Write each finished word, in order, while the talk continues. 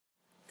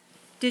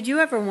Did you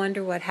ever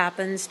wonder what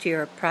happens to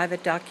your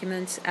private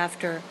documents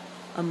after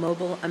a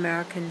mobile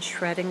American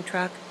shredding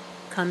truck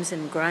comes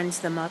and grinds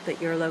them up at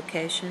your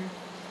location?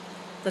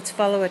 Let's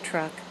follow a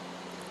truck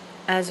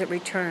as it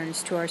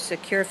returns to our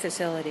secure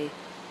facility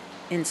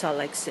in Salt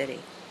Lake City.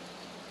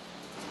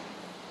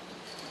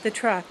 The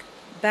truck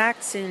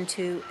backs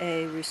into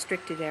a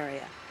restricted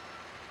area.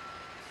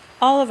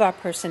 All of our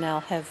personnel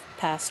have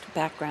passed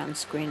background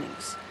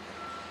screenings,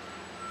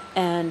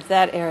 and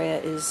that area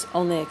is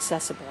only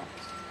accessible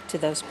to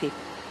those people.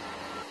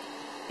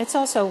 It's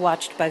also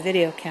watched by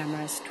video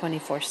cameras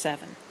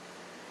 24/7.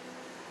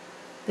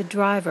 The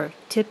driver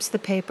tips the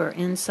paper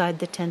inside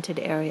the tented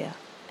area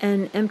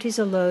and empties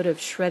a load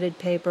of shredded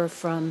paper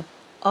from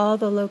all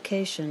the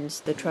locations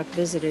the truck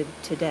visited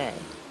today.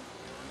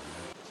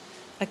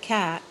 A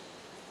cat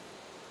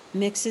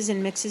mixes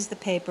the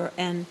paper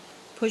and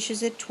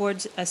pushes it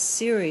towards a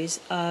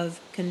series of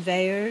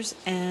conveyors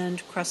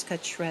and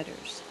crosscut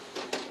shredders.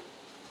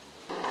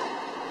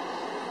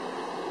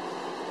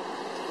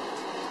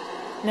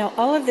 Now,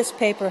 all of this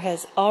paper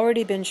has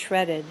already been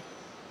shredded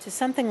to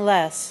something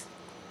less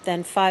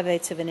than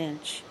 5/8 of an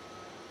inch,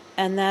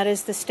 and that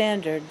is the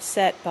standard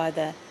set by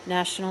the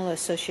National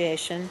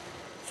Association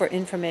for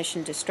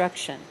Information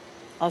Destruction,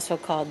 also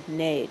called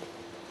NAID.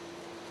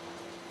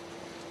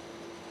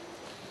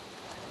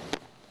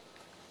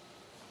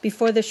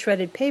 Before the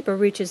shredded paper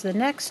reaches the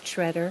next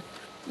shredder,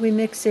 we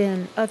mix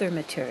in other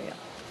material.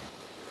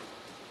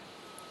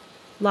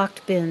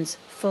 Locked bins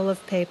full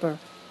of paper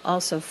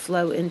also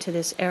flow into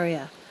this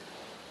area,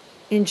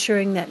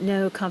 ensuring that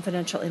no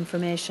confidential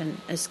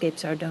information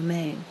escapes our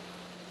domain.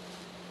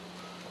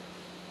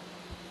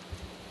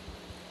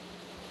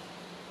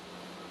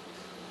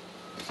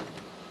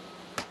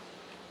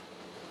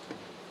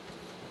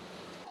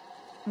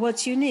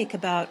 What's unique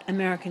about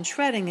American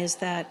shredding is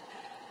that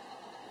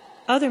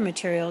other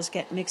materials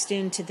get mixed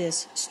into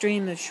this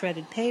stream of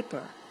shredded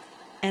paper,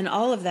 and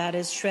all of that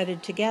is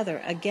shredded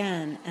together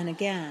again and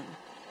again.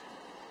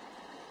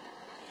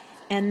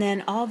 And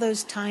then all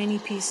those tiny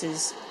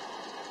pieces,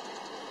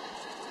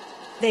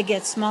 they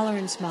get smaller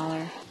and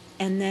smaller,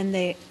 and then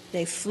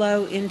they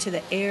flow into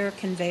the air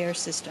conveyor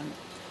system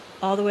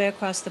all the way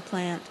across the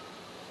plant.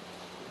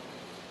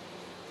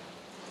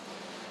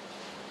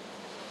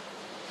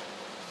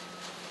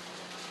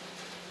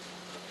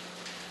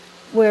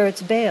 Where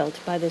it's baled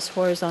by this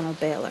horizontal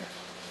baler.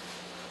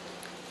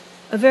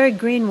 A very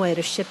green way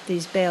to ship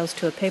these bales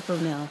to a paper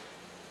mill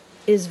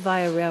is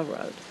via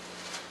railroad.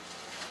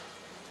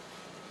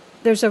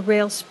 There's a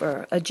rail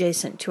spur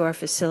adjacent to our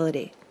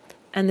facility,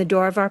 and the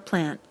door of our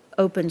plant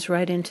opens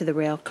right into the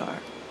rail car.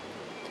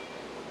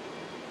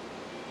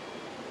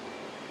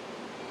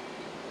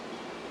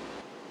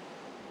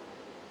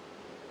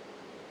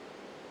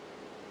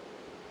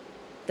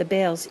 The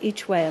bales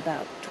each weigh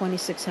about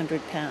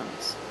 2,600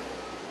 pounds.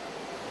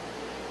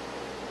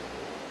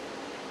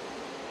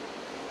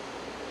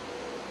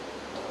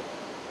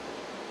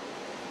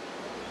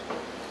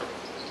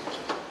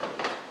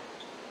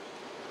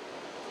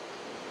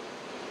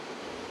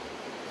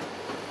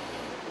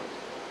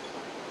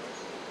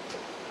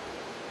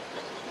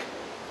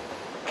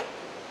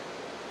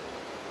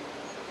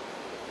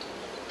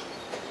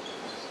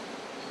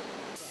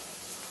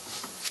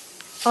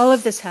 All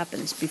of this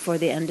happens before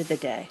the end of the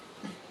day.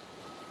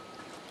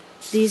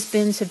 These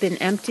bins have been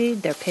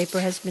emptied, their paper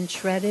has been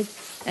shredded,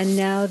 and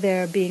now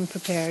they're being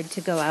prepared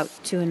to go out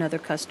to another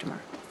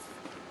customer.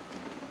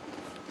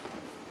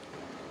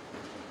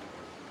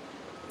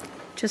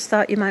 Just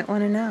thought you might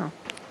want to know.